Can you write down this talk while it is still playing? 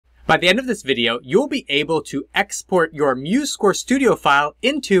By the end of this video, you'll be able to export your MuseScore Studio file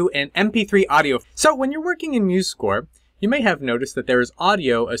into an MP3 audio. So when you're working in MuseScore, you may have noticed that there is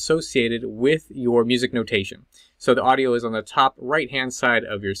audio associated with your music notation. So the audio is on the top right-hand side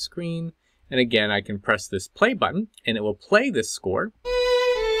of your screen. And again, I can press this play button and it will play this score.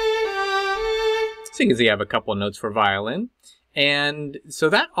 So you can see I have a couple of notes for violin. And so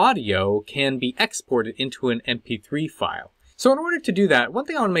that audio can be exported into an MP3 file. So in order to do that, one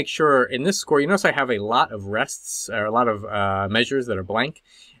thing I want to make sure in this score, you notice I have a lot of rests, or a lot of measures that are blank.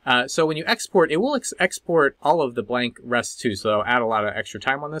 So when you export, it will export all of the blank rests too, so I'll add a lot of extra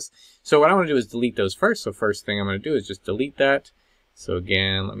time on this. So what I want to do is delete those first. So first thing I'm going to do is just delete that. So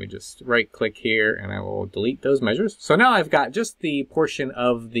again, let me just right click here and I will delete those measures. So now I've got just the portion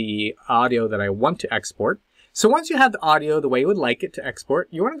of the audio that I want to export. So once you have the audio the way you would like it to export,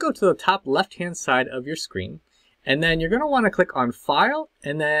 you want to go to the top left-hand side of your screen. And then you're going to want to click on File,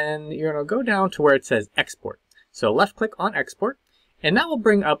 and then you're going to go down to where it says Export. So left click on Export, and that will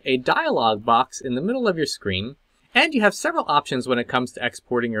bring up a dialog box in the middle of your screen. And you have several options when it comes to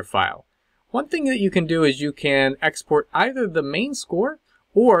exporting your file. One thing that you can do is you can export either the main score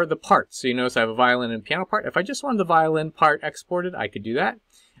or the parts. So you notice I have a violin and piano part. If I just wanted the violin part exported, I could do that.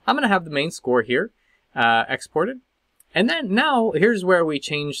 I'm going to have the main score here exported. And then now, here's where we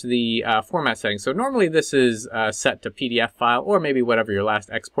change the format settings. So normally this is set to PDF file or maybe whatever your last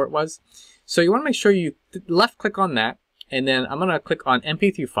export was. So you want to make sure you left click on that. And then I'm going to click on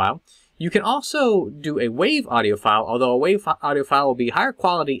MP3 file. You can also do a WAV audio file, although a WAV audio file will be higher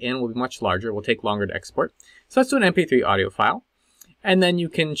quality and will be much larger. It will take longer to export. So let's do an MP3 audio file. And then you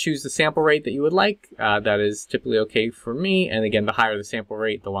can choose the sample rate that you would like. That is typically okay for me. And again, the higher the sample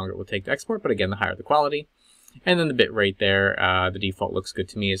rate, the longer it will take to export. But again, the higher the quality. And then the bit rate there, the default looks good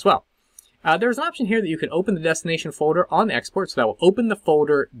to me as well. There's an option here that you can open the destination folder on the export, so that will open the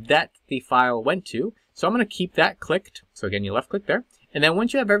folder that the file went to. So I'm going to keep that clicked. So again, you left click there. And then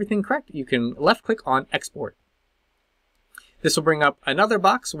once you have everything correct, you can left click on Export. This will bring up another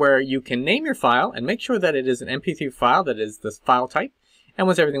box where you can name your file and make sure that it is an MP3 file, that is the file type. And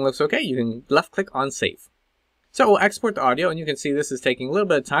once everything looks okay, you can left click on Save. So we'll export the audio, and you can see this is taking a little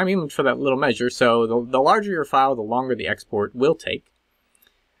bit of time, even for that little measure. So the larger your file, the longer the export will take.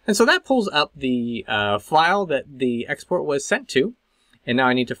 And so that pulls up the file that the export was sent to. And now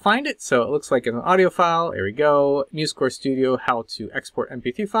I need to find it. So it looks like an audio file. Here we go. MuseScore Studio, how to export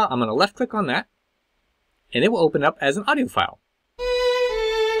MP3 file. I'm going to left click on that, and it will open up as an audio file.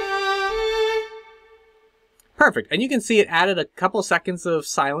 Perfect. And you can see it added a couple seconds of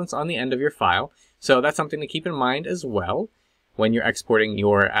silence on the end of your file. So that's something to keep in mind as well when you're exporting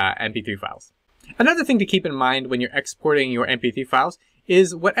your MP3 files. Another thing to keep in mind when you're exporting your MP3 files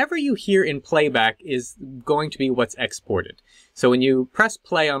is whatever you hear in playback is going to be what's exported. So when you press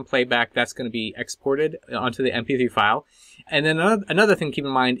play on playback, that's going to be exported onto the MP3 file. And then another thing to keep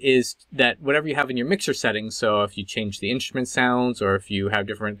in mind is that whatever you have in your mixer settings, so if you change the instrument sounds or if you have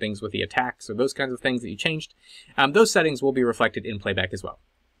different things with the attacks or those kinds of things that you changed, those settings will be reflected in playback as well.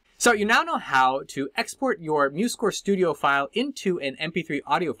 So you now know how to export your MuseScore Studio file into an MP3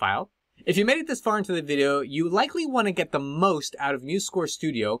 audio file. If you made it this far into the video, you likely want to get the most out of MuseScore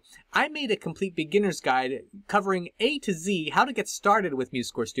Studio. I made a complete beginner's guide covering A to Z how to get started with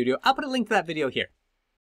MuseScore Studio. I'll put a link to that video here.